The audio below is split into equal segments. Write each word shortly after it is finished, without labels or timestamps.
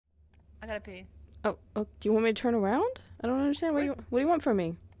I gotta pee. Oh, do you want me to turn around? I don't understand. What do you want from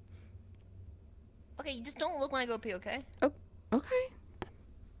me? Okay, you just don't look when I go pee, okay? Oh, okay.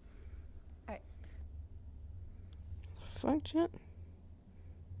 Alright. Fuck, shit.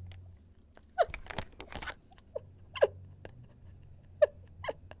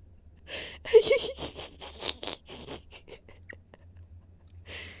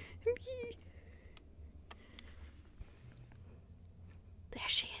 There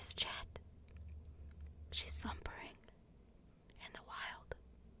she is, chat. She's slumbering in the wild.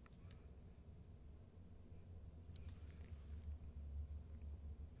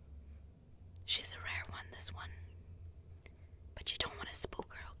 She's a rare one, this one. But you don't want to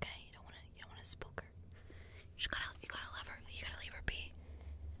spook her, okay? You don't want to spook her. You gotta leave her be.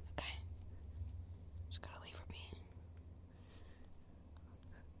 Okay? Just gotta leave her be.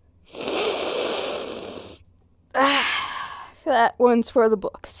 That one's for the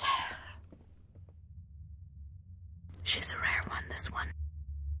books. She's a rare one, this one.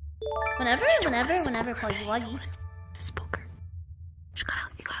 Whenever Pluggy Wuggy. Spook her. You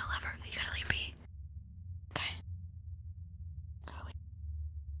gotta leave her be. Okay? Gotta leave.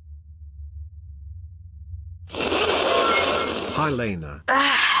 Hi, Layna.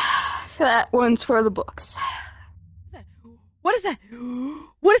 That one's for the books. What is that?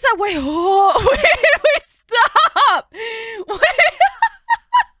 What is that? Wait, oh, wait, stop! Wait.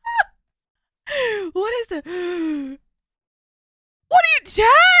 What is it? What are you,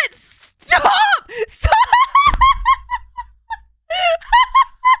 chat? Stop! Stop!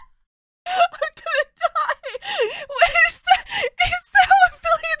 I'm gonna die. What is that? Is that what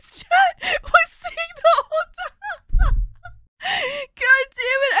Filian's chat was saying the whole time? God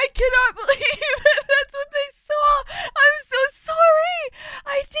damn it, I cannot believe it. That's what they saw. I'm so sorry.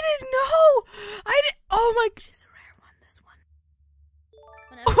 I didn't know. Oh my. She's a rare one, this one.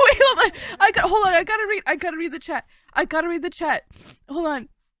 Wait, hold on. Hold on. I gotta read the chat. Hold on.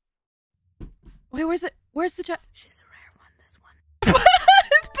 Wait, where's it? Where's the chat? She's a rare one, this one.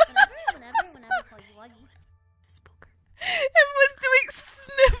 Whenever Pluggy Wuggy. Spook her. It was doing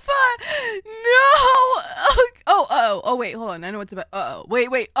sniffer. No. Oh, wait, hold on. I know what's about.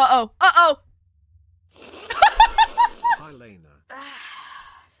 Wait. Hi, Layna.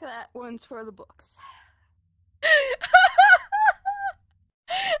 That one's for the books.